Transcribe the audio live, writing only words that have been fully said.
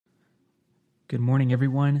Good morning,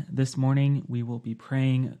 everyone. This morning we will be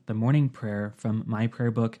praying the morning prayer from my prayer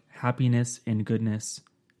book, Happiness in Goodness,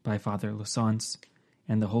 by Father Lasance,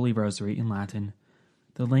 and the Holy Rosary in Latin.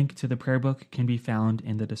 The link to the prayer book can be found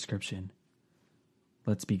in the description.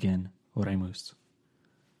 Let's begin. Oremus.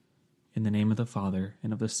 In the name of the Father,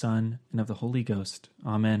 and of the Son, and of the Holy Ghost.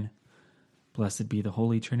 Amen. Blessed be the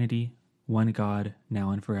Holy Trinity, one God,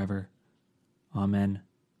 now and forever. Amen.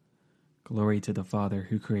 Glory to the Father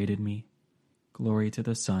who created me. Glory to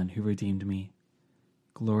the Son who redeemed me.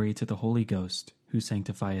 Glory to the Holy Ghost who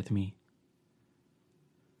sanctifieth me.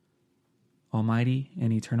 Almighty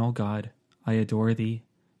and eternal God, I adore thee,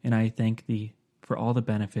 and I thank thee for all the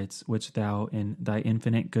benefits which thou in thy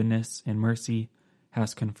infinite goodness and mercy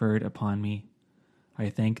hast conferred upon me. I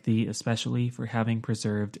thank thee especially for having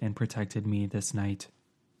preserved and protected me this night.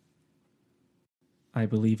 I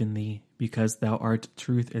believe in thee because thou art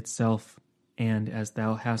truth itself, and as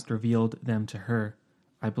thou hast revealed them to her,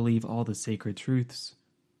 I believe all the sacred truths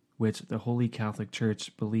which the Holy Catholic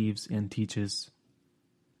Church believes and teaches.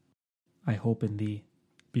 I hope in thee,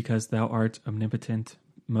 because thou art omnipotent,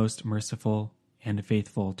 most merciful, and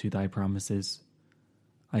faithful to thy promises.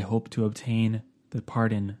 I hope to obtain the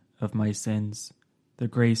pardon of my sins, the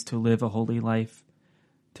grace to live a holy life,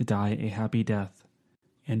 to die a happy death,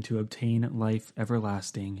 and to obtain life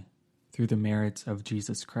everlasting, through the merits of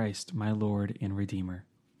Jesus Christ, my Lord and Redeemer.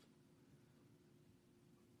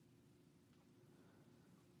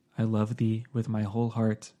 I love thee with my whole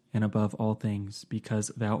heart and above all things, because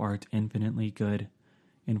thou art infinitely good,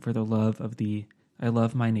 and for the love of thee I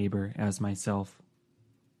love my neighbor as myself.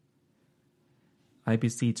 I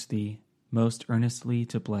beseech thee most earnestly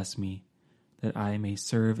to bless me, that I may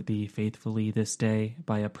serve thee faithfully this day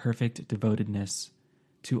by a perfect devotedness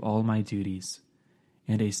to all my duties,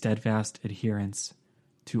 and a steadfast adherence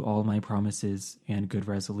to all my promises and good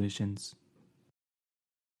resolutions.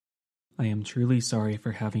 I am truly sorry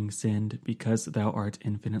for having sinned, because thou art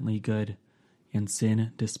infinitely good, and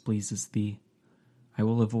sin displeases thee. I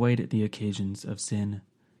will avoid the occasions of sin,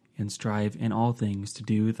 and strive in all things to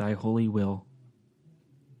do thy holy will.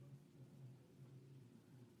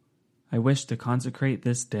 I wish to consecrate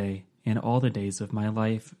this day and all the days of my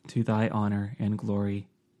life to thy honor and glory.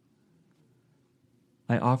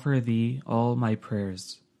 I offer thee all my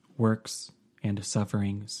prayers, works, and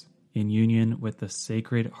sufferings, in union with the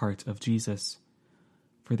Sacred Heart of Jesus,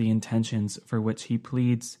 for the intentions for which he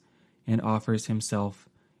pleads and offers himself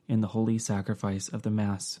in the holy sacrifice of the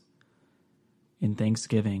Mass, in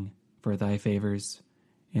thanksgiving for thy favors,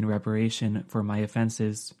 in reparation for my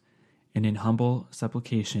offenses, and in humble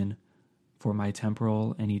supplication for my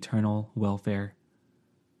temporal and eternal welfare,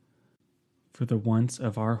 for the wants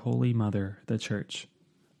of our Holy Mother, the Church,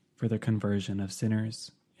 for the conversion of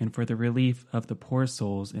sinners, and for the relief of the poor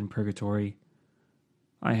souls in purgatory.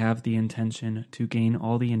 I have the intention to gain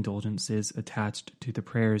all the indulgences attached to the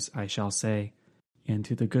prayers I shall say, and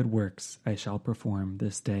to the good works I shall perform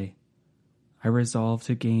this day. I resolve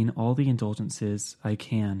to gain all the indulgences I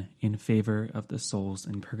can in favor of the souls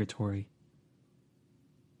in purgatory.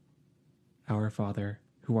 Our Father,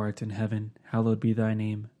 who art in heaven, hallowed be thy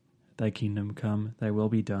name. Thy kingdom come, thy will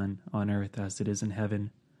be done, on earth as it is in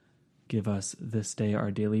heaven. Give us this day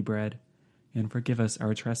our daily bread, and forgive us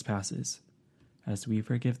our trespasses, as we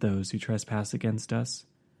forgive those who trespass against us.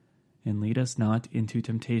 And lead us not into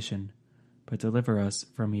temptation, but deliver us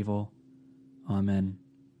from evil. Amen.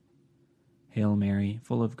 Hail Mary,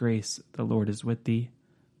 full of grace, the Lord is with thee.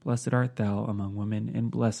 Blessed art thou among women,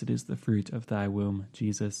 and blessed is the fruit of thy womb,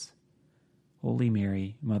 Jesus. Holy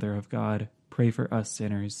Mary, Mother of God, pray for us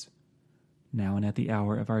sinners, now and at the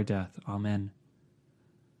hour of our death. Amen.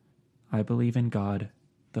 I believe in God,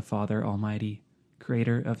 the Father Almighty,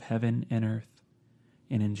 creator of heaven and earth,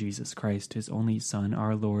 and in Jesus Christ, his only Son,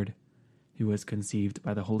 our Lord, who was conceived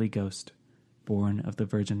by the Holy Ghost, born of the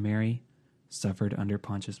Virgin Mary, suffered under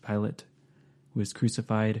Pontius Pilate, was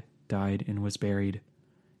crucified, died, and was buried.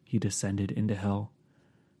 He descended into hell.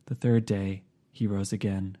 The third day he rose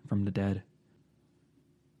again from the dead.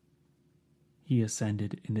 He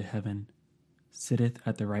ascended into heaven, sitteth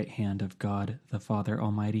at the right hand of God, the Father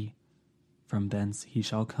Almighty. From thence he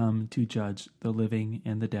shall come to judge the living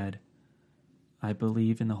and the dead. I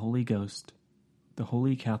believe in the Holy Ghost, the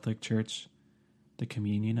Holy Catholic Church, the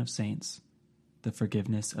communion of saints, the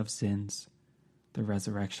forgiveness of sins, the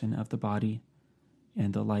resurrection of the body,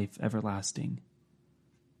 and the life everlasting.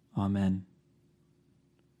 Amen.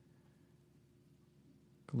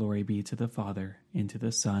 Glory be to the Father, and to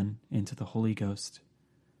the Son, and to the Holy Ghost,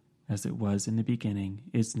 as it was in the beginning,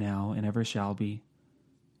 is now, and ever shall be,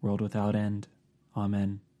 world without end.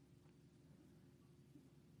 Amen.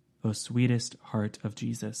 O sweetest heart of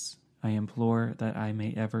Jesus, I implore that I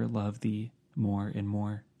may ever love thee more and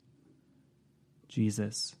more.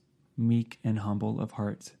 Jesus, meek and humble of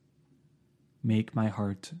heart, make my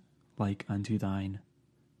heart like unto thine.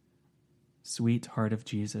 Sweet heart of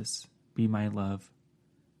Jesus, be my love.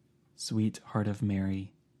 Sweet heart of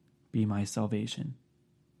Mary, be my salvation.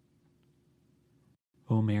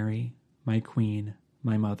 O Mary, my Queen,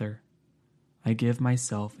 my Mother, I give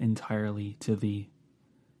myself entirely to thee,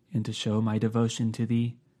 and to show my devotion to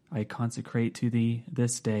thee, I consecrate to thee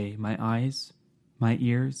this day my eyes, my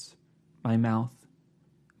ears, my mouth,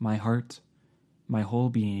 my heart, my whole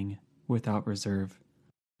being, without reserve.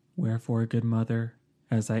 Wherefore, good Mother,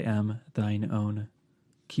 as I am thine own,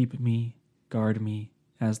 keep me, guard me,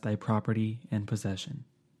 as thy property and possession.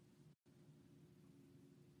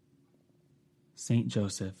 Saint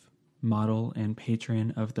Joseph, model and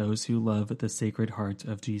patron of those who love the Sacred Heart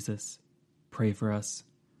of Jesus, pray for us.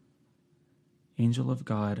 Angel of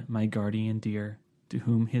God, my guardian dear, to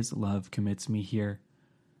whom his love commits me here,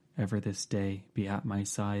 ever this day be at my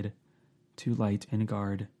side, to light and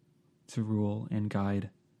guard, to rule and guide.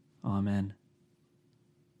 Amen.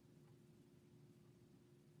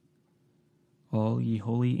 All ye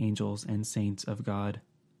holy angels and saints of God,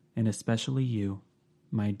 and especially you,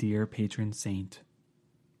 my dear patron saint,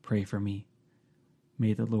 pray for me.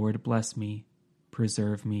 May the Lord bless me,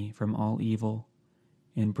 preserve me from all evil,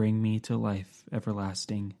 and bring me to life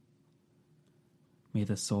everlasting. May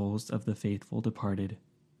the souls of the faithful departed,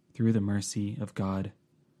 through the mercy of God,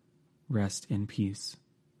 rest in peace.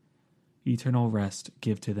 Eternal rest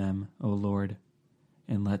give to them, O Lord,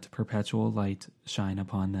 and let perpetual light shine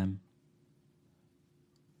upon them.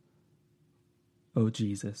 O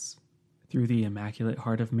Jesus, through the Immaculate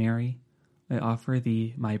Heart of Mary, I offer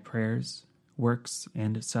thee my prayers, works,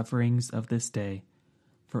 and sufferings of this day,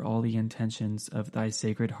 for all the intentions of thy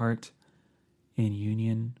Sacred Heart, in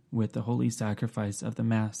union with the holy sacrifice of the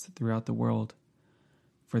Mass throughout the world,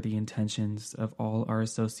 for the intentions of all our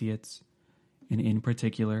associates, and in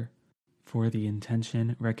particular, for the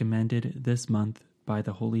intention recommended this month by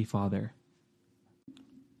the Holy Father.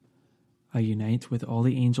 I unite with all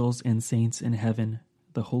the angels and saints in heaven,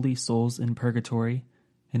 the holy souls in purgatory,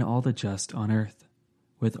 and all the just on earth,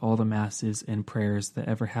 with all the masses and prayers that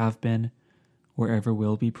ever have been, or ever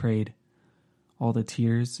will be prayed, all the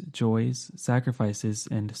tears, joys, sacrifices,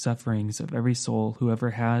 and sufferings of every soul who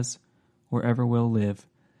ever has, or ever will live.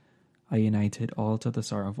 I unite it all to the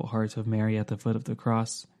sorrowful heart of Mary at the foot of the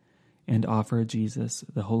cross, and offer Jesus,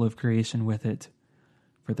 the whole of creation, with it,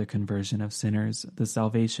 for the conversion of sinners, the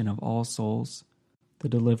salvation of all souls, the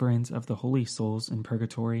deliverance of the holy souls in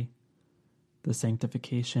purgatory, the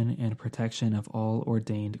sanctification and protection of all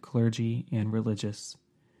ordained clergy and religious,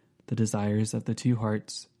 the desires of the two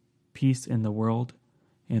hearts, peace in the world,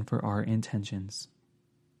 and for our intentions.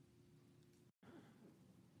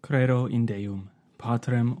 Credo in Deum,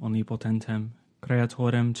 Patrem omnipotentem,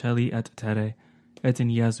 Creatorem celi et terre, et in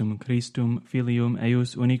Iesum Christum Filium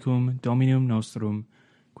eius unicum Dominum nostrum,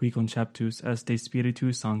 qui conceptus est de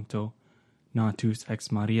Spiritu Sancto, natus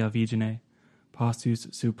ex Maria Virgine, passus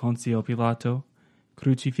sub Pontio Pilato,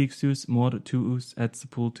 crucifixus mortuus et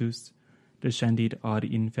sepultus, descendit ad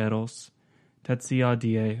inferos, tertia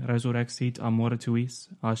die resurrexit a mortuis,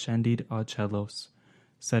 ascendit ad celos,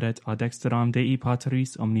 sedet ad dexteram Dei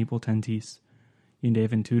Patris omnipotentis, inde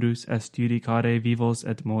venturus est judicare vivos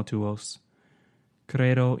et mortuos.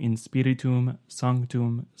 Credo in Spiritum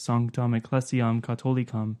Sanctum Sanctam Ecclesiam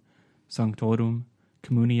Catholicam, Sanctorum,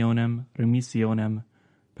 Communionem Remissionem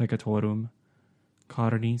Peccatorum,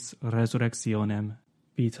 Carnis Resurrectionem,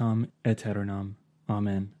 Vitam Aeternam.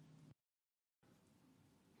 Amen.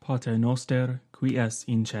 Pater noster, qui es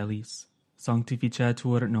in celis,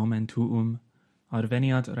 sanctificetur nomen tuum,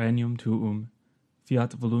 adveniat regnum tuum,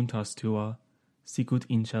 fiat voluntas tua, sicut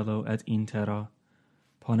in cielo et in terra.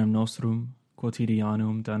 Panem nostrum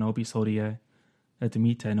quotidianum da nobis hodie, et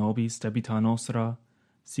dimitte nobis debita nostra,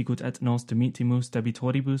 sicut et nos dimittimus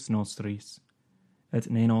debitoribus nostris, et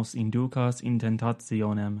ne nos inducas in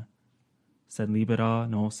tentationem, sed libera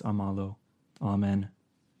nos a malo. Amen.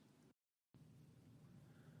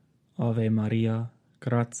 Ave Maria,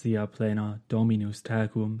 gratia plena, Dominus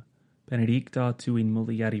tecum, benedicta tu in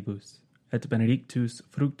mulieribus, et benedictus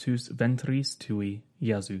fructus ventris tui,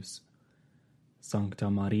 Iesus. Sancta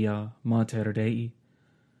Maria, Mater Dei,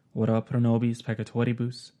 ora pro nobis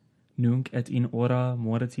peccatoribus, nunc et in hora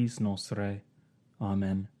mortis nostrae.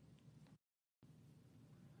 Amen.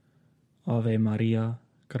 Ave Maria,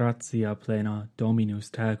 gratia plena, Dominus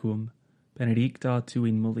tecum, benedicta tu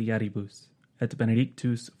in mulieribus, et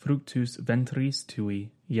benedictus fructus ventris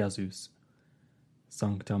tui, Iesus.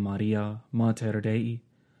 Sancta Maria, Mater Dei,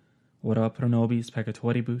 ora pro nobis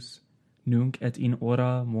peccatoribus, nunc et in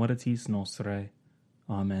hora mortis nostrae.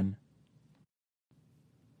 Amen.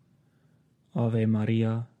 Ave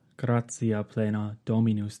Maria, gratia plena,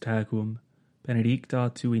 Dominus tecum, benedicta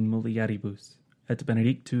tu in mulieribus, et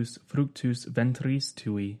benedictus fructus ventris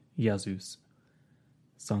tui, Iesus.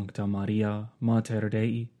 Sancta Maria, Mater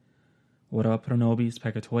Dei, ora pro nobis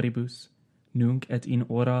peccatoribus, nunc et in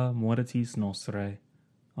hora mortis nostrae.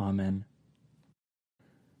 Amen.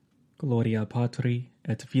 Gloria Patri,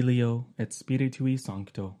 et Filio, et Spiritui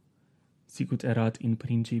Sancto, sicut erat in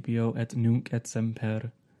principio et nunc et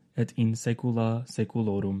semper, et in saecula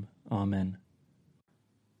saeculorum. Amen.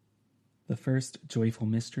 The first joyful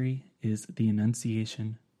mystery is the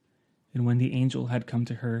Annunciation. And when the angel had come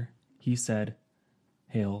to her, he said,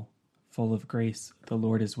 Hail, full of grace, the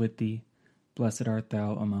Lord is with thee. Blessed art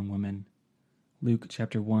thou among women. Luke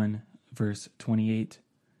chapter 1, verse 28.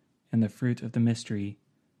 And the fruit of the mystery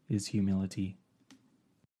is humility.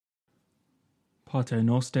 Pater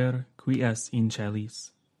noster, qui es in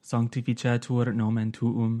celis, sanctificetur nomen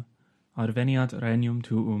tuum, adveniat regnum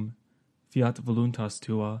tuum, fiat voluntas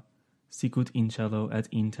tua, sicut in cielo et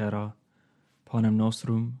in terra. Panem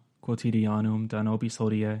nostrum quotidianum da nobis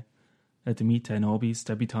hodie, et dimitte nobis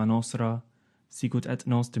debita nostra, sicut et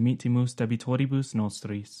nos dimittimus debitoribus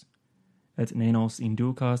nostris, et ne nos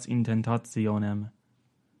inducas in tentationem,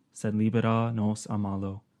 sed libera nos a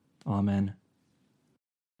malo. Amen.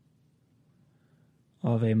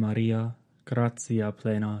 Ave Maria, gratia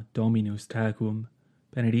plena, Dominus tecum,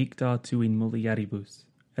 benedicta tu in mulieribus,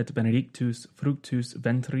 et benedictus fructus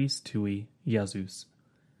ventris tui, Iesus.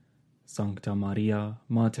 Sancta Maria,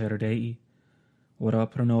 Mater Dei, ora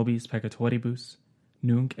pro nobis peccatoribus,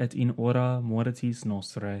 nunc et in hora mortis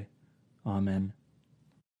nostrae. Amen.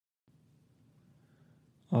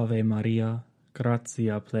 Ave Maria,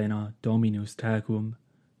 gratia plena, Dominus tecum,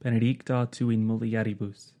 benedicta tu in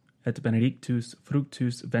mulieribus, et benedictus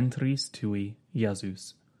fructus ventris tui,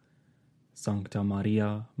 Iesus. Sancta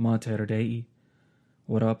Maria, Mater Dei,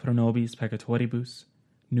 ora pro nobis peccatoribus,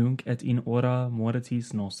 nunc et in hora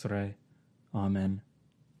mortis nostrae. Amen.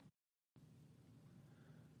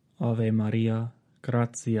 Ave Maria,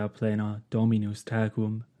 gratia plena, Dominus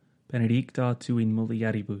tecum, benedicta tu in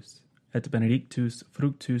mulieribus, et benedictus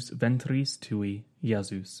fructus ventris tui,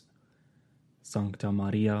 Iesus. Sancta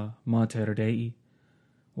Maria, Mater Dei,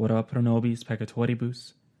 ora pro nobis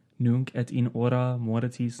peccatoribus, nunc et in hora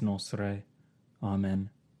mortis nostrae. Amen.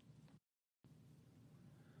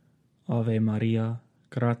 Ave Maria,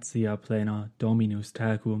 gratia plena, Dominus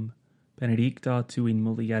tecum, benedicta tu in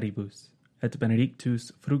mulieribus, et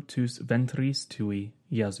benedictus fructus ventris tui,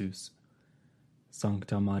 Iesus.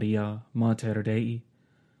 Sancta Maria, Mater Dei,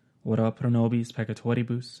 ora pro nobis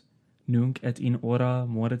peccatoribus, nunc et in hora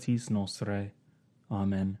mortis nostrae.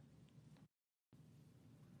 Amen.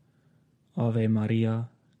 Ave Maria,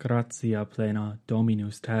 gratia plena,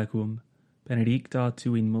 Dominus tecum, benedicta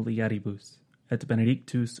tu in mulieribus, et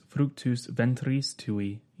benedictus fructus ventris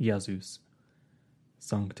tui, Iesus.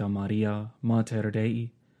 Sancta Maria, Mater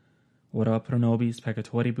Dei, ora pro nobis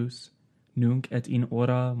peccatoribus, nunc et in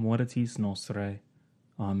hora mortis nostrae.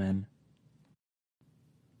 Amen.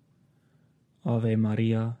 Ave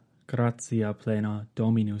Maria, gratia plena,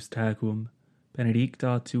 Dominus tecum,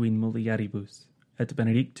 benedicta tu in mulieribus, et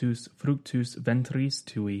benedictus fructus ventris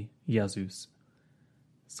tui, Iesus.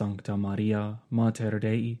 Sancta Maria, Mater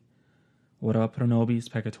Dei, ora pro nobis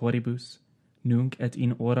peccatoribus, nunc et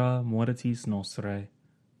in hora mortis nostrae.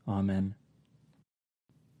 Amen.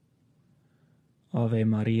 Ave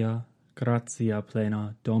Maria, gratia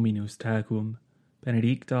plena, Dominus tecum,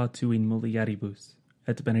 benedicta tu in mulieribus,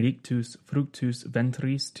 et benedictus fructus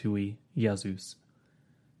ventris tui, Iesus.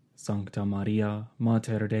 Sancta Maria,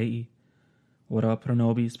 Mater Dei, ora pro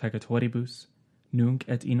nobis peccatoribus, nunc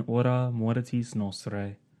et in hora mortis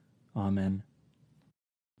nostrae. Amen.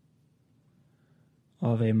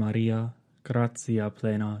 Ave Maria, gratia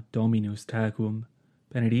plena, Dominus tecum,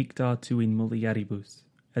 benedicta tu in mulieribus,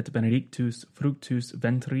 et benedictus fructus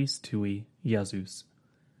ventris tui, Iesus.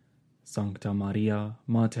 Sancta Maria,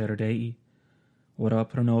 Mater Dei, ora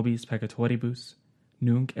pro nobis peccatoribus,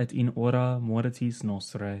 nunc et in hora mortis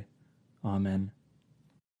nostrae. Amen.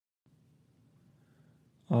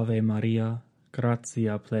 Ave Maria,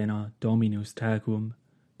 gratia plena, Dominus tecum,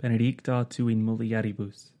 benedicta tu in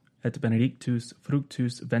mulieribus, et benedictus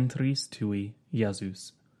fructus ventris tui,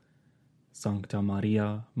 Iesus. Sancta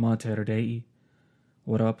Maria, Mater Dei,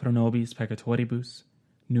 ora pro nobis peccatoribus,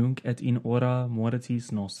 nunc et in hora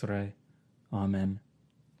mortis nostrae. Amen.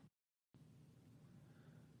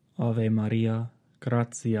 Ave Maria,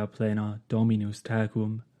 gratia plena, Dominus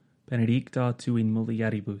tecum, benedicta tu in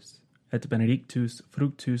mulieribus, et benedictus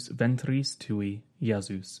fructus ventris tui,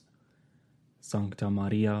 Iesus. Sancta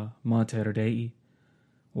Maria, Mater Dei,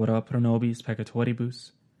 ora pro nobis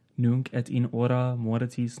peccatoribus, nunc et in hora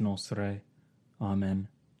mortis nostrae. Amen.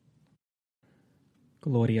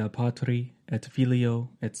 Gloria Patri, et Filio,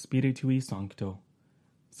 et Spiritui Sancto,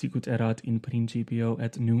 sicut erat in principio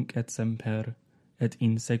et nunc et semper, et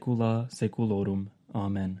in saecula saeculorum.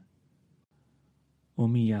 Amen. O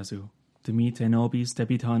mi Iesu, dimite nobis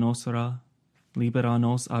debita nostra, libera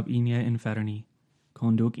nos ab igne inferni,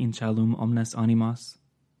 conduc in caelum omnes animas,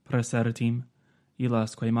 praesertim,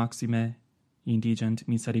 illasque maxime, indigent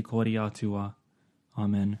misericordia tua.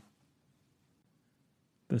 Amen.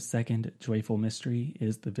 The second joyful mystery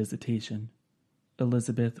is the Visitation.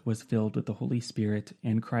 Elizabeth was filled with the Holy Spirit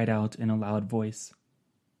and cried out in a loud voice,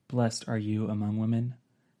 "Blessed are you among women,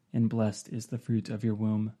 and blessed is the fruit of your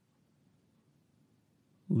womb."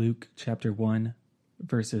 Luke chapter 1,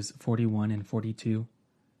 verses 41 and 42.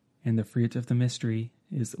 And the fruit of the mystery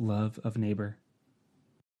is love of neighbor.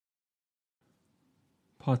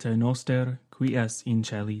 Pater noster, qui es in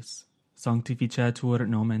celis, sanctificetur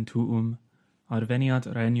nomen tuum, adveniat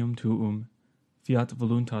regnum tuum, fiat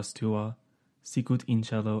voluntas tua, sicut in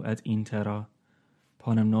cielo et in terra.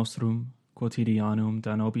 Panem nostrum quotidianum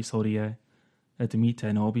da nobis hodie, et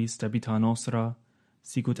dimitte nobis debita nostra,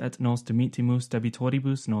 sicut et nos dimitimus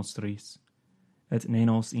debitoribus nostris, et ne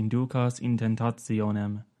nos inducas in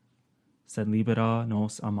tentationem, sed libera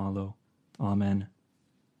nos a malo. Amen.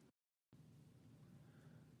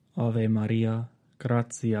 Ave Maria,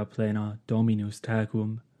 gratia plena, Dominus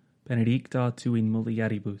tecum, benedicta tu in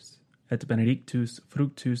mulieribus, et benedictus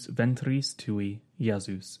fructus ventris tui,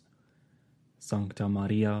 Iesus. Sancta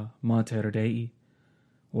Maria, Mater Dei,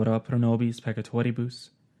 ora pro nobis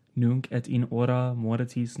peccatoribus, nunc et in hora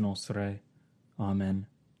mortis nostrae. Amen.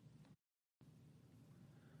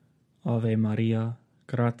 Ave Maria,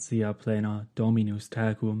 gratia plena, Dominus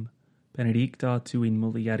tecum, benedicta tu in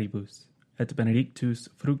mulieribus, et benedictus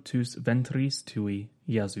fructus ventris tui,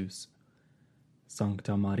 Iesus.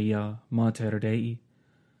 Sancta Maria, Mater Dei,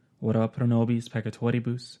 ora pro nobis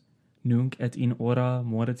peccatoribus, nunc et in hora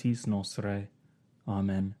mortis nostrae.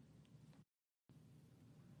 Amen.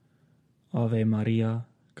 Ave Maria,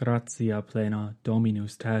 gratia plena,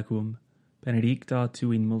 Dominus tecum, benedicta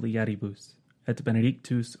tu in mulieribus, et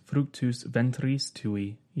benedictus fructus ventris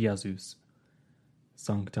tui, Iesus.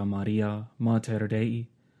 Sancta Maria, Mater Dei,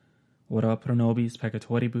 ora pro nobis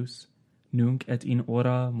peccatoribus, nunc et in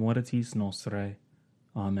hora mortis nostrae.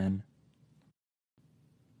 Amen.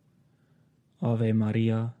 Ave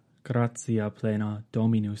Maria, gratia plena,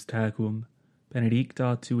 Dominus tecum,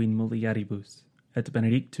 benedicta tu in mulieribus, et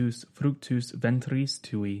benedictus fructus ventris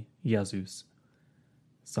tui, Iesus.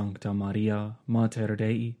 Sancta Maria, Mater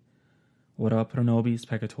Dei, ora pro nobis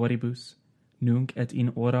peccatoribus, nunc et in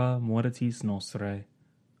hora mortis nostrae.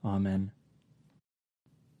 Amen.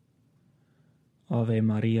 Ave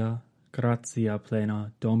Maria, gratia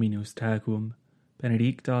plena, Dominus tecum,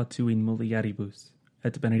 benedicta tu in mulieribus,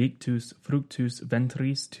 et benedictus fructus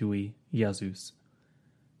ventris tui, Iesus.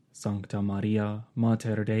 Sancta Maria,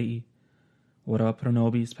 Mater Dei, ora pro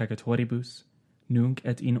nobis peccatoribus, nunc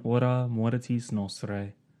et in hora mortis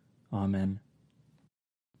nostrae. Amen.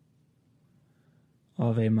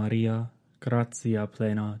 Ave Maria, gratia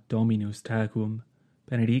plena, Dominus tecum,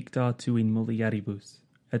 benedicta tu in mulieribus,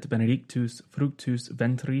 et benedictus fructus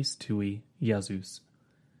ventris tui, Iesus.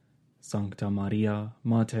 Sancta Maria,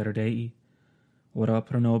 Mater Dei, ora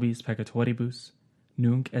pro nobis peccatoribus,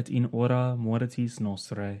 nunc et in hora mortis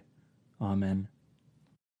nostrae. Amen.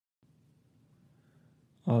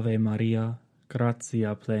 Ave Maria,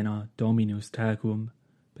 gratia plena, Dominus tecum,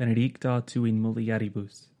 benedicta tu in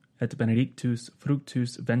mulieribus, et benedictus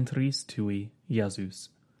fructus ventris tui, Iesus.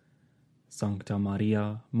 Sancta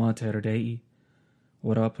Maria, Mater Dei,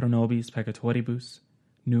 ora pro nobis peccatoribus,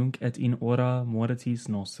 nunc et in hora mortis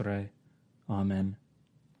nostrae. Amen.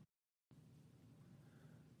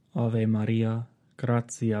 Ave Maria,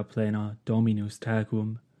 gratia plena, Dominus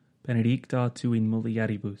tecum, benedicta tu in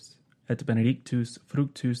mulieribus, et benedictus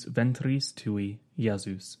fructus ventris tui,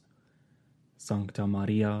 Iesus. Sancta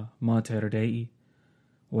Maria, Mater Dei,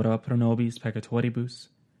 ora pro nobis peccatoribus,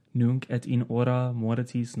 nunc et in hora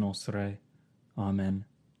mortis nostrae. Amen.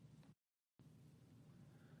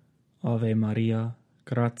 Ave Maria,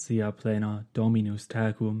 gratia plena, Dominus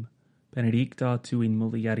tecum, benedicta tu in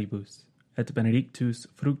mulieribus, et benedictus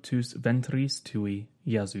fructus ventris tui,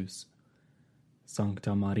 Iesus.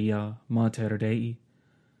 Sancta Maria, Mater Dei,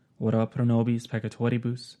 ora pro nobis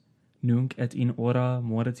peccatoribus, nunc et in hora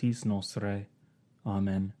mortis nostrae.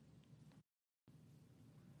 Amen.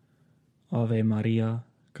 Ave Maria,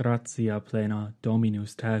 gratia plena,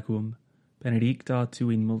 Dominus tecum, benedicta tu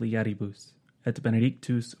in mulieribus, et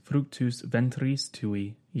benedictus fructus ventris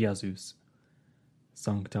tui, Iesus.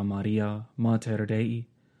 Sancta Maria, Mater Dei,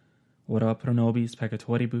 ora pro nobis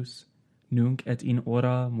peccatoribus, nunc et in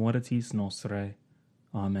hora mortis nostrae.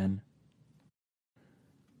 Amen.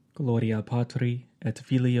 Gloria Patri, et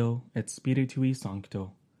Filio, et Spiritui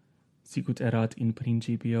Sancto, sicut erat in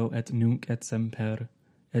principio et nunc et semper,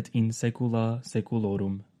 et in saecula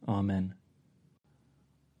saeculorum. Amen.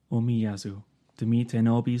 O mi Iesu, dimite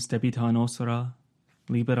nobis debita nostra,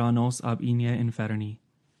 libera nos ab inie inferni,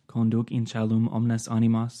 conduc in caelum omnes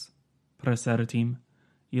animas, praesertim,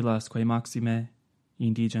 illasque maxime,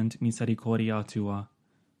 indigent misericordia tua.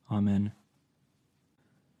 Amen.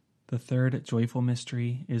 The third joyful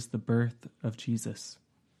mystery is the birth of Jesus.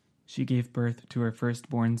 She gave birth to her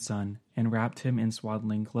firstborn son, and wrapped him in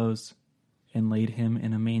swaddling clothes, and laid him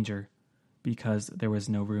in a manger, because there was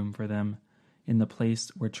no room for them in the place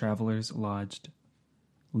where travelers lodged.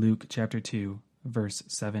 Luke chapter 2, verse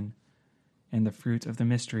 7. And the fruit of the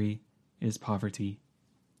mystery is poverty.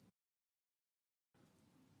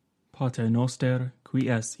 Pater noster, qui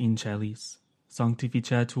es in celis,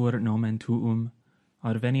 sanctificetur nomen tuum,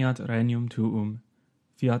 adveniat regnum tuum,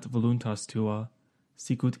 fiat voluntas tua,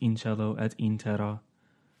 sicut in cielo et in terra.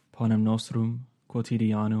 Panem nostrum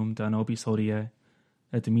quotidianum da nobis hodie,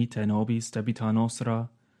 et dimitte nobis debita nostra,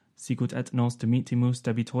 sicut et nos dimittimus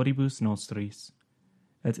debitoribus nostris,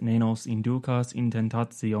 et ne nos inducas in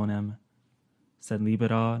tentationem, sed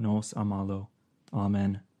libera nos a malo.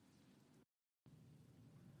 Amen.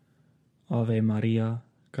 Ave Maria,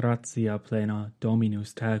 gratia plena,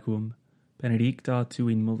 Dominus tecum, benedicta tu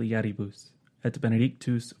in mulieribus, et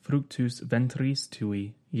benedictus fructus ventris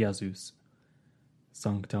tui, Iesus.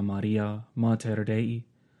 Sancta Maria, Mater Dei,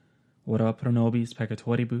 ora pro nobis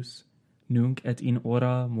peccatoribus, nunc et in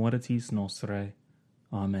hora mortis nostrae.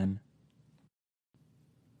 Amen.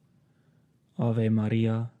 Ave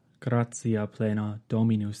Maria, gratia plena,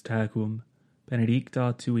 Dominus tecum,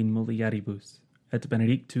 benedicta tu in mulieribus, et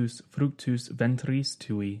benedictus fructus ventris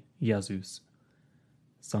tui, Iesus.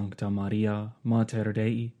 Sancta Maria, Mater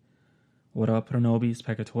Dei, ora pro nobis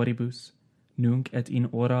peccatoribus, nunc et in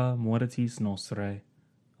hora mortis nostrae.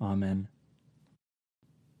 Amen.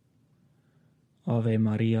 Ave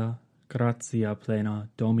Maria, gratia plena,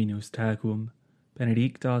 Dominus tecum,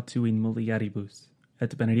 benedicta tu in mulieribus,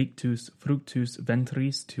 et benedictus fructus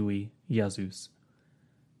ventris tui, Iesus.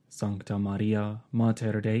 Sancta Maria,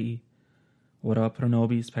 Mater Dei, ora pro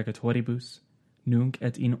nobis peccatoribus, nunc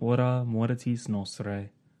et in hora mortis nostrae.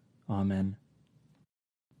 Amen.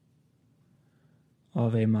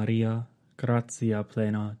 Ave Maria, gratia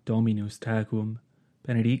plena, Dominus tecum,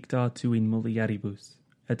 benedicta tu in mulieribus,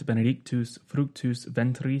 et benedictus fructus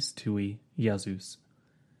ventris tui, Iesus.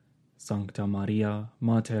 Sancta Maria,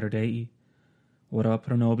 Mater Dei, ora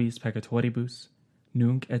pro nobis peccatoribus,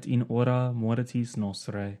 nunc et in hora mortis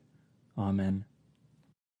nostrae. Amen.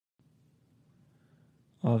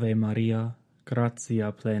 Ave Maria,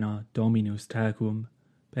 gratia plena, Dominus tecum,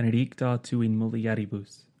 benedicta tu in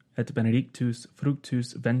mulieribus, et benedictus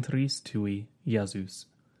fructus ventris tui, Iesus.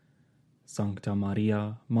 Sancta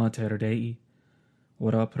Maria, Mater Dei,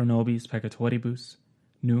 ora pro nobis peccatoribus,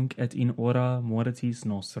 nunc et in hora mortis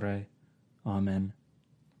nostrae. Amen.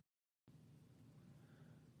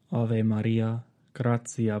 Ave Maria,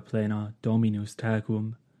 gratia plena, Dominus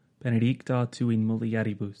tecum, benedicta tu in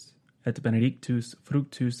mulieribus, et benedictus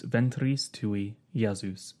fructus ventris tui,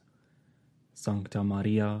 Iesus. Sancta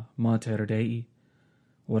Maria, Mater Dei,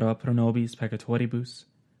 ora pro nobis peccatoribus,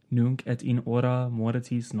 nunc et in hora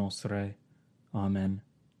mortis nostrae. Amen.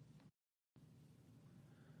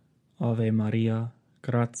 Ave Maria,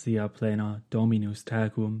 gratia plena, Dominus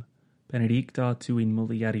tecum, benedicta tu in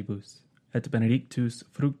mulieribus, et benedictus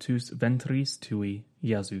fructus ventris tui,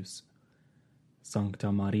 Iesus.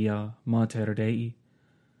 Sancta Maria, Mater Dei,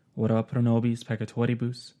 ora pro nobis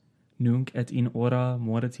peccatoribus, nunc et in hora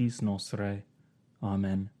mortis nostrae.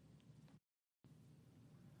 Amen.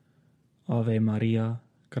 Ave Maria,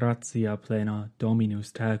 gratia plena,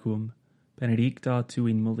 Dominus tecum, benedicta tu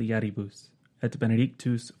in mulieribus, et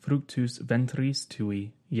benedictus fructus ventris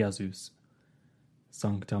tui, Iesus.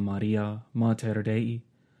 Sancta Maria, Mater Dei,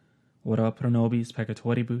 ora pro nobis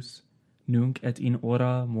peccatoribus, nunc et in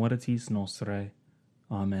hora mortis nostrae.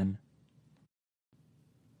 Amen.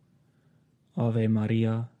 Ave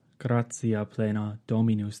Maria, gratia plena,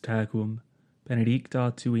 Dominus tecum,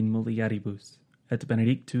 benedicta tu in mulieribus, et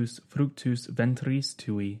benedictus fructus ventris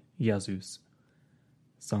tui, Iesus.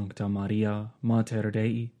 Sancta Maria, Mater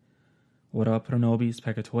Dei, ora pro nobis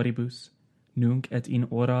peccatoribus, nunc et in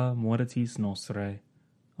hora mortis nostrae.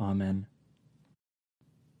 Amen.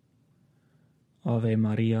 Ave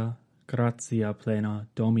Maria, gratia plena,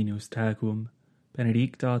 Dominus tecum,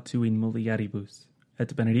 benedicta tu in mulieribus,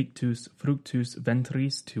 et benedictus fructus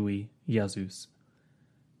ventris tui, Iesus.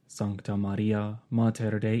 Sancta Maria,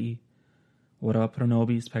 Mater Dei, ora pro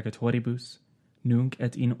nobis peccatoribus, nunc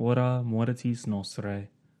et in hora mortis nostrae.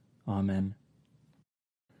 Amen.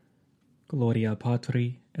 Gloria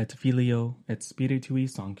Patri, et Filio, et Spiritui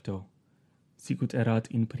Sancto, sicut erat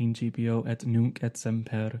in principio et nunc et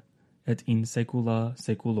semper, et in saecula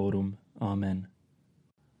saeculorum. Amen.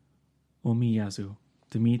 O mi Iesu,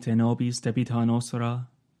 dimite nobis debita nostra,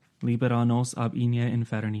 libera nos ab inie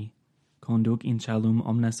inferni, conduc in caelum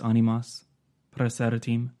omnes animas,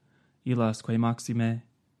 presertim, illas quae maxime,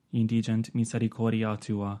 indigent misericordia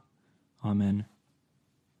tua. Amen.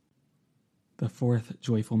 The fourth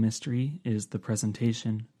joyful mystery is the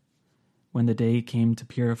presentation. When the day came to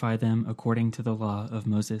purify them according to the law of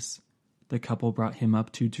Moses, the couple brought him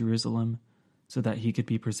up to Jerusalem so that he could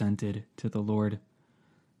be presented to the Lord.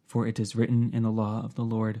 For it is written in the law of the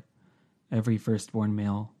Lord, every firstborn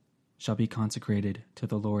male shall be consecrated to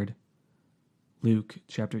the Lord. Luke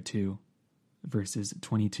chapter 2, verses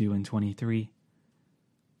 22 and 23.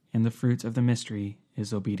 And the fruit of the mystery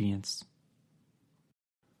is obedience.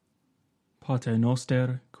 Pater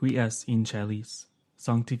noster, qui es in celis,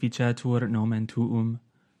 sanctificetur nomen tuum,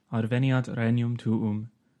 adveniat regnum tuum,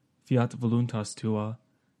 fiat voluntas tua,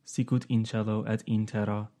 sicut in cielo et in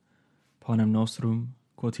terra. Panem nostrum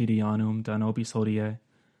quotidianum da nobis hodie,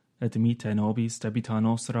 et dimitte nobis debita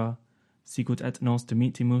nostra, sicut et nos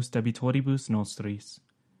dimittimus debitoribus nostris,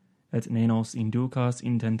 et ne nos inducas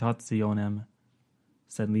in tentationem,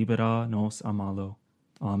 sed libera nos a malo.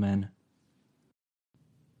 Amen.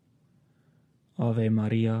 Ave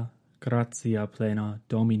Maria, gratia plena,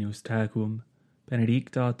 Dominus tecum,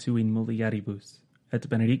 benedicta tu in mulieribus, et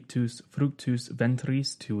benedictus fructus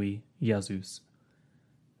ventris tui, Iesus.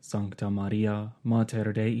 Sancta Maria,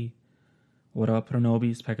 Mater Dei, ora pro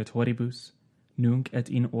nobis peccatoribus, nunc et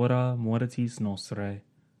in hora mortis nostrae.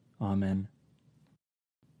 Amen.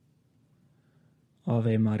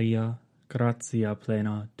 Ave Maria, gratia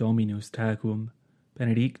plena, Dominus tecum,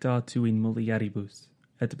 benedicta tu in mulieribus,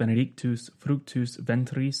 et benedictus fructus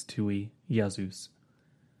ventris tui, Iesus.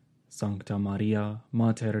 Sancta Maria,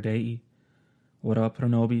 Mater Dei, ora pro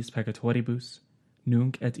nobis peccatoribus,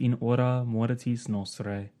 nunc et in hora mortis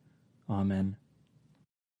nostrae. Amen.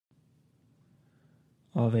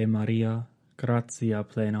 Ave Maria, gratia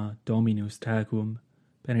plena, Dominus tecum,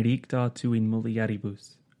 benedicta tu in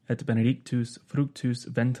mulieribus, et benedictus fructus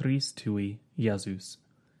ventris tui, Iesus.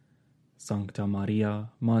 Sancta Maria,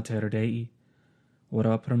 Mater Dei,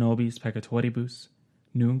 ora pro nobis peccatoribus,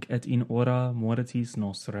 nunc et in hora mortis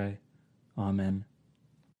nostrae. Amen.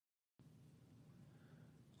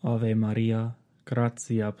 Ave Maria,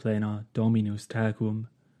 gratia plena, Dominus tecum,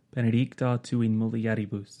 benedicta tu in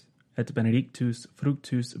mulieribus, et benedictus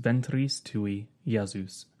fructus ventris tui,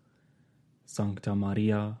 Iesus. Sancta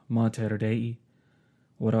Maria, Mater Dei,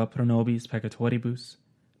 ora pro nobis peccatoribus,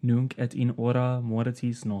 nunc et in hora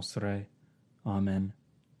mortis nostrae. Amen.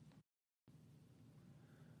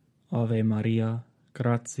 Ave Maria,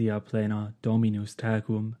 gratia plena, Dominus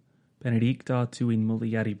tecum, benedicta tu in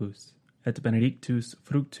mulieribus, et benedictus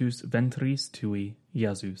fructus ventris tui,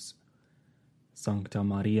 Iesus. Sancta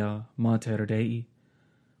Maria, Mater Dei,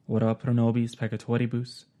 ora pro nobis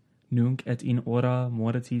peccatoribus, nunc et in hora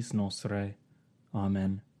mortis nostrae.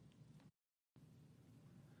 Amen.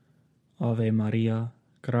 Ave Maria,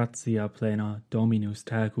 gratia plena, Dominus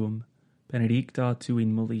tecum, benedicta tu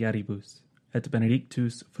in mulieribus, et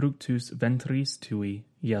benedictus fructus ventris tui,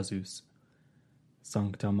 Iesus.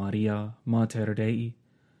 Sancta Maria, Mater Dei,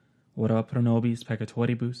 ora pro nobis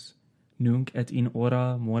peccatoribus, nunc et in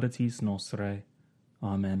hora mortis nostrae.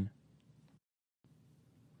 Amen.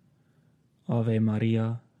 Ave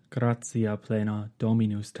Maria, gratia plena,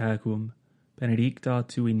 Dominus tecum, benedicta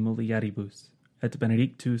tu in mulieribus, et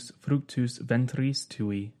benedictus fructus ventris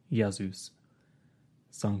tui, Iesus.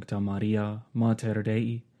 Sancta Maria, Mater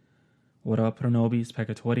Dei, ora pro nobis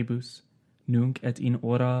peccatoribus, nunc et in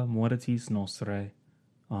hora mortis nostrae.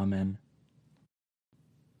 Amen.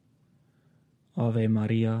 Ave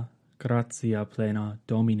Maria, gratia plena,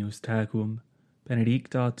 Dominus tecum,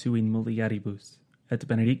 benedicta tu in mulieribus, et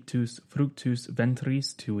benedictus fructus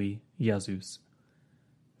ventris tui, Iesus.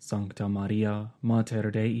 Sancta Maria,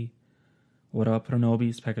 Mater Dei, ora pro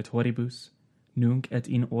nobis peccatoribus, nunc et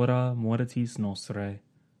in hora mortis nostrae.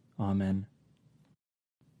 Amen.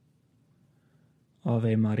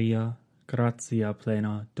 Ave Maria, gratia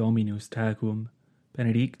plena, Dominus tecum,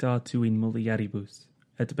 benedicta tu in mulieribus,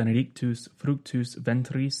 et benedictus fructus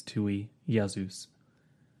ventris tui, Iesus.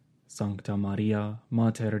 Sancta Maria,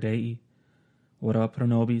 Mater Dei, ora pro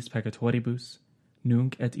nobis peccatoribus,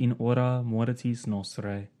 nunc et in hora mortis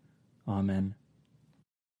nostrae. Amen.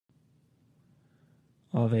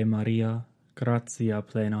 Ave Maria, gratia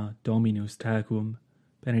plena, Dominus tecum,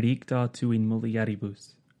 benedicta tu in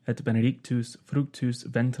mulieribus, et benedictus fructus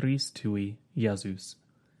ventris tui, Iesus.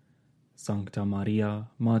 Sancta Maria,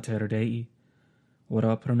 Mater Dei,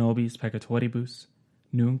 ora pro nobis peccatoribus,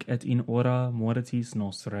 nunc et in hora mortis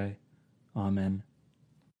nostrae. Amen.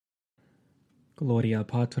 Gloria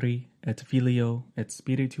Patri, et Filio, et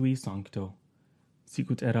Spiritui Sancto,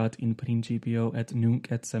 sicut erat in principio et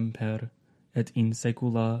nunc et semper, et in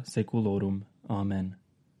saecula saeculorum. Amen.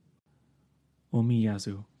 O mi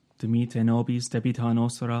Iesu, dimite nobis debita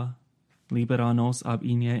nostra, libera nos ab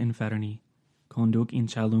inie inferni, conduc in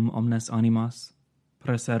caelum omnes animas,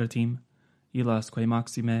 presertim, illasque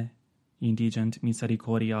maxime, indigent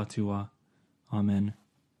misericordia tua. Amen.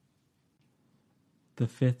 The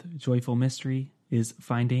fifth joyful mystery is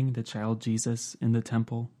finding the child Jesus in the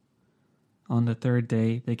temple. On the third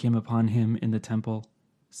day they came upon him in the temple,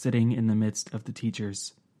 sitting in the midst of the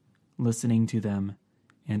teachers, listening to them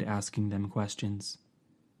and asking them questions.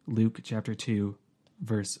 Luke chapter 2,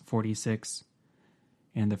 verse 46.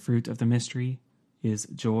 And the fruit of the mystery is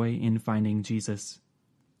joy in finding Jesus.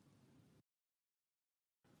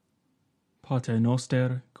 Pater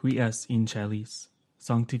noster, qui es in celis,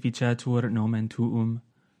 sanctificetur nomen tuum,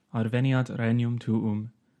 adveniat regnum tuum,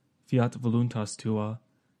 fiat voluntas tua,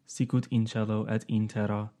 sicut in cielo et in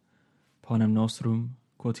terra. Panem nostrum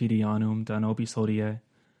quotidianum da nobis hodie,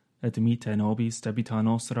 et dimitte nobis debita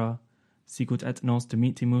nostra, sicut et nos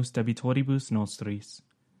dimittimus debitoribus nostris,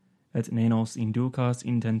 et ne nos inducas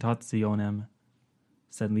in tentationem,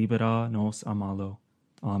 sed libera nos a malo.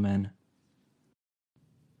 Amen.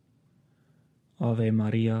 Ave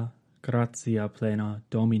Maria, gratia plena,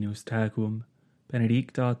 Dominus tecum,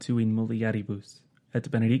 benedicta tu in mulieribus, et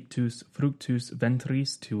benedictus fructus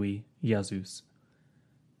ventris tui, Iesus.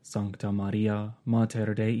 Sancta Maria,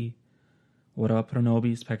 Mater Dei, ora pro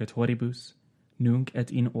nobis peccatoribus, nunc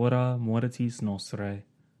et in hora mortis nostrae.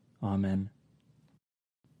 Amen.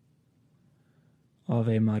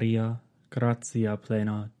 Ave Maria, gratia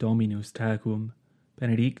plena, Dominus tecum,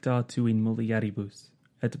 benedicta tu in mulieribus,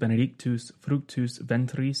 et benedictus fructus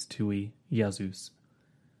ventris tui, Iesus.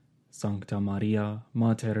 Sancta Maria,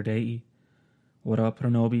 Mater Dei, ora pro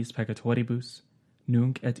nobis peccatoribus,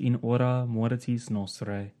 nunc et in hora mortis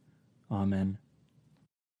nostrae. Amen.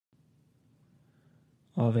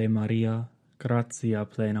 Ave Maria, gratia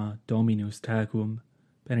plena, Dominus tecum,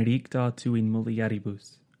 benedicta tu in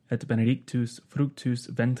mulieribus, et benedictus fructus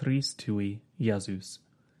ventris tui, Iesus.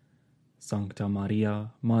 Sancta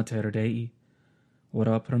Maria, Mater Dei,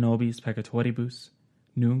 ora pro nobis peccatoribus,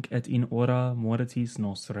 nunc et in hora mortis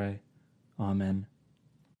nostrae. Amen.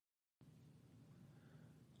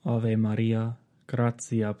 Ave Maria,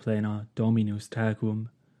 gratia plena, Dominus tecum,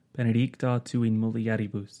 benedicta tu in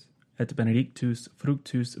mulieribus, et benedictus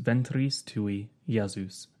fructus ventris tui,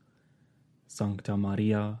 Iesus. Sancta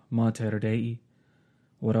Maria, Mater Dei,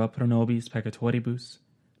 ora pro nobis peccatoribus,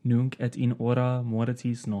 nunc et in hora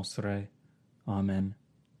mortis nostrae. Amen.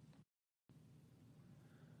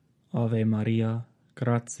 Ave Maria,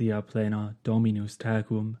 gratia plena, Dominus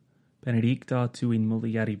tecum, benedicta tu in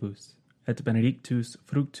mulieribus, et benedictus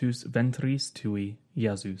fructus ventris tui,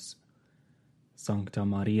 Iesus. Sancta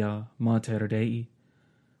Maria, Mater Dei,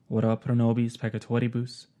 ora pro nobis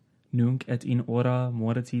peccatoribus, nunc et in hora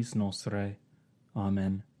mortis nostrae.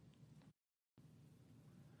 Amen.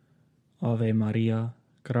 Ave Maria,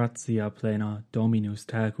 gratia plena, Dominus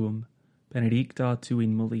tecum, benedicta tu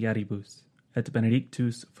in mulieribus, et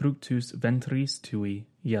benedictus fructus ventris tui,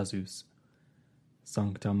 Iesus.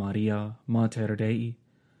 Sancta Maria, Mater Dei,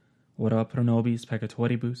 ora pro nobis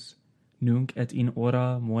peccatoribus, nunc et in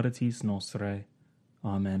hora mortis nostrae.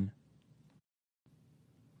 Amen.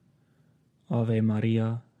 Ave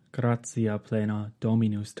Maria, gratia plena,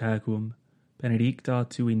 Dominus tecum, benedicta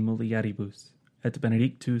tu in mulieribus, et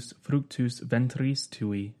benedictus fructus ventris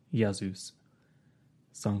tui, Iesus.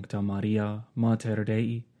 Sancta Maria, Mater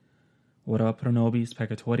Dei, ora pro nobis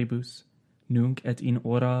peccatoribus, nunc et in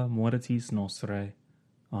hora mortis nostrae.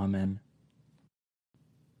 Amen.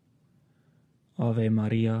 Ave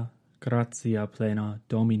Maria, gratia plena,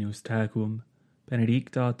 Dominus tecum,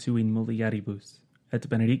 benedicta tu in mulieribus, et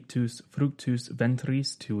benedictus fructus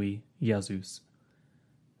ventris tui, Iesus.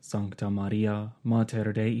 Sancta Maria,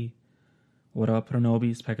 Mater Dei, ora pro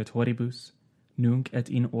nobis peccatoribus, nunc et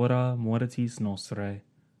in hora mortis nostrae.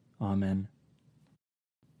 Amen.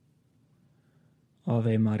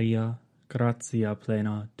 Ave Maria, gratia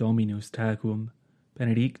plena, Dominus tecum,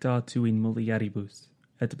 benedicta tu in mulieribus,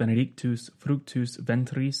 et benedictus fructus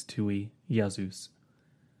ventris tui, Iesus.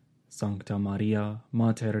 Sancta Maria,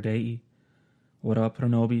 Mater Dei, ora pro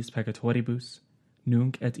nobis peccatoribus,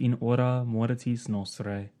 nunc et in hora mortis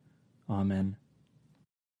nostrae. Amen.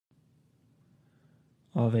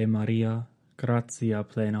 Ave Maria, gratia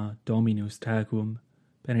plena, Dominus tecum,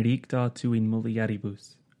 benedicta tu in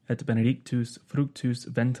mulieribus, et benedictus fructus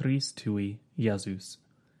ventris tui, Iesus.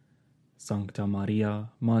 Sancta Maria,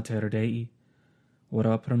 Mater Dei,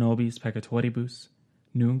 ora pro nobis peccatoribus,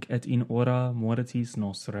 nunc et in hora mortis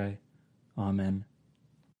nostrae. Amen.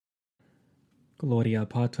 Gloria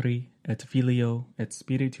Patri, et Filio, et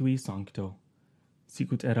Spiritui Sancto,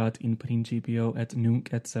 sicut erat in principio et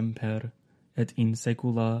nunc et semper, et in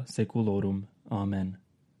saecula saeculorum. Amen.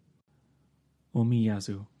 O mi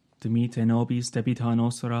Iesu, dimite nobis debita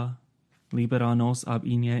nostra, libera nos ab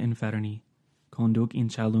igne inferni, conduc in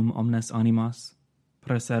caelum omnes animas,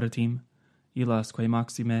 praesertim, illas quae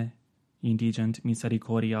maxime, indigent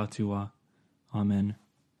misericordia tua. Amen.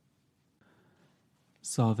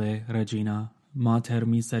 Salve, Regina, Mater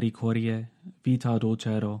misericordiae, vita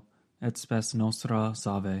dulcero, et spes nostra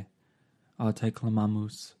salve. A te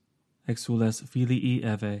clamamus, exules filii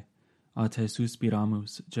Eve, a te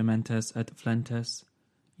suspiramus, gementes et flentes,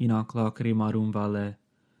 in ac lacrimarum vale,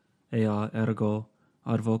 ea ergo,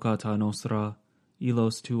 advocata nostra,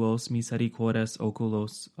 illos tuos misericordes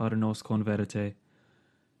oculos ad nos converte,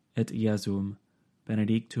 et Iesum,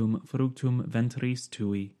 benedictum fructum ventris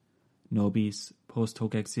tui, nobis post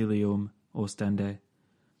hoc exilium ostende,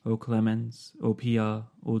 o clemens, o pia,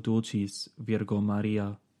 o dulcis Virgo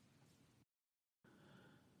Maria.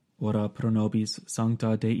 Ora pro nobis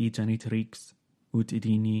sancta Dei genitrix, ut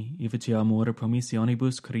digni evitiamur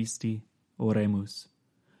promissionibus Christi, oremus.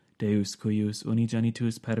 Deus cuius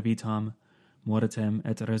unigenitus per vitam, mortem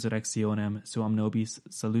et resurrectionem suam nobis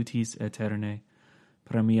salutis eterne,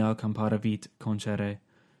 premia comparavit concere,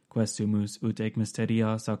 questumus ut ec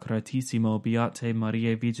mysteria sacratissimo beate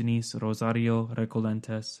Mariae Virginis Rosario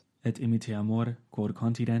recolentes, et imitiamur quod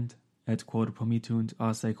continent, et quod pomitunt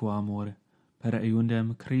a sequamur, per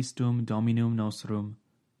eundem Christum Dominum nostrum.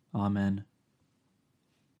 Amen.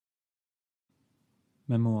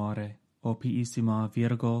 Memoare, o piissima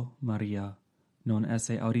Virgo Maria, non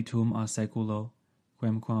esse auditum a seculo,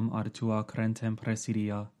 quemquam ad tua crentem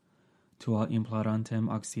presidia, tua implorantem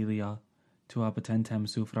auxilia, tua petentem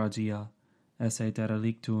suffragia, esse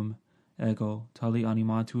derelictum, ego, tali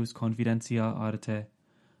animatus confidentia arte,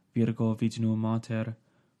 Virgo Virginum Mater,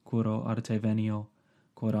 curo arte venio,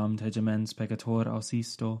 quoram te gemens peccator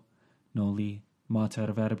ausisto, noli,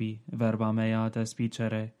 Mater Verbi, verba mea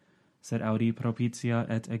despicere, sed audi propitia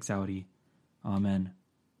et exaudi. Amen.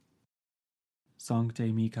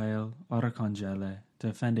 Sancte Michael, Arcangele,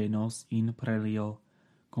 defende nos in prelio,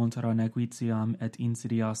 contra nequitiam et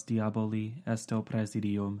insidias diaboli esto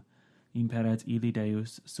presidium, imperet illi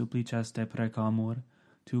Deus suppliceste precamur,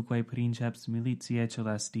 tuque princeps militiae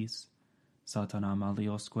celestis, Satana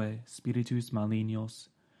maliosque, spiritus malignos,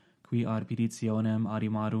 qui ad petitionem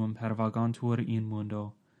animarum pervagantur in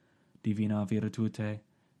mundo, divina virtute,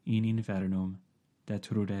 in infernum,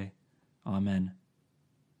 detrude. Amen.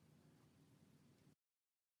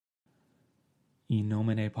 In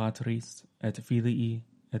nomine Patris, et Filii,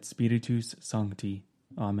 et Spiritus Sancti.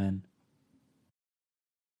 Amen.